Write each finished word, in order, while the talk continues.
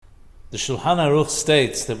The Shulchan Aruch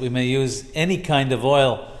states that we may use any kind of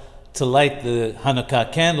oil to light the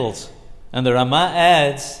Hanukkah candles. And the Rama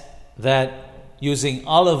adds that using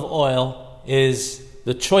olive oil is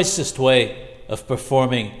the choicest way of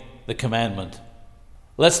performing the commandment.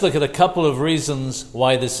 Let's look at a couple of reasons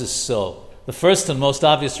why this is so. The first and most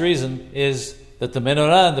obvious reason is that the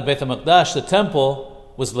menorah in the Beit HaMikdash, the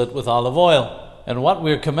temple, was lit with olive oil. And what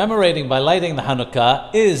we're commemorating by lighting the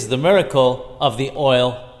Hanukkah is the miracle of the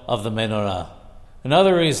oil of the menorah.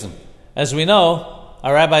 Another reason, as we know,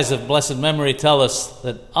 our rabbis of blessed memory tell us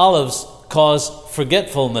that olives cause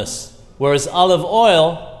forgetfulness, whereas olive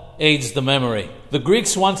oil aids the memory. The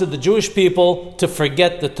Greeks wanted the Jewish people to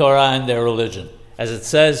forget the Torah and their religion. As it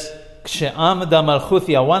says,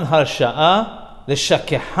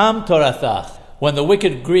 when the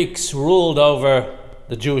wicked Greeks ruled over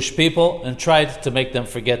the Jewish people and tried to make them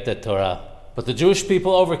forget their Torah. But the Jewish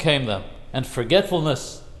people overcame them, and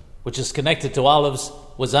forgetfulness, which is connected to olives,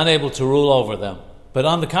 was unable to rule over them. But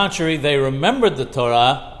on the contrary, they remembered the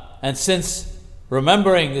Torah, and since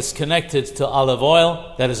remembering is connected to olive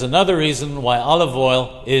oil, that is another reason why olive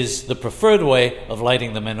oil is the preferred way of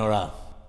lighting the menorah.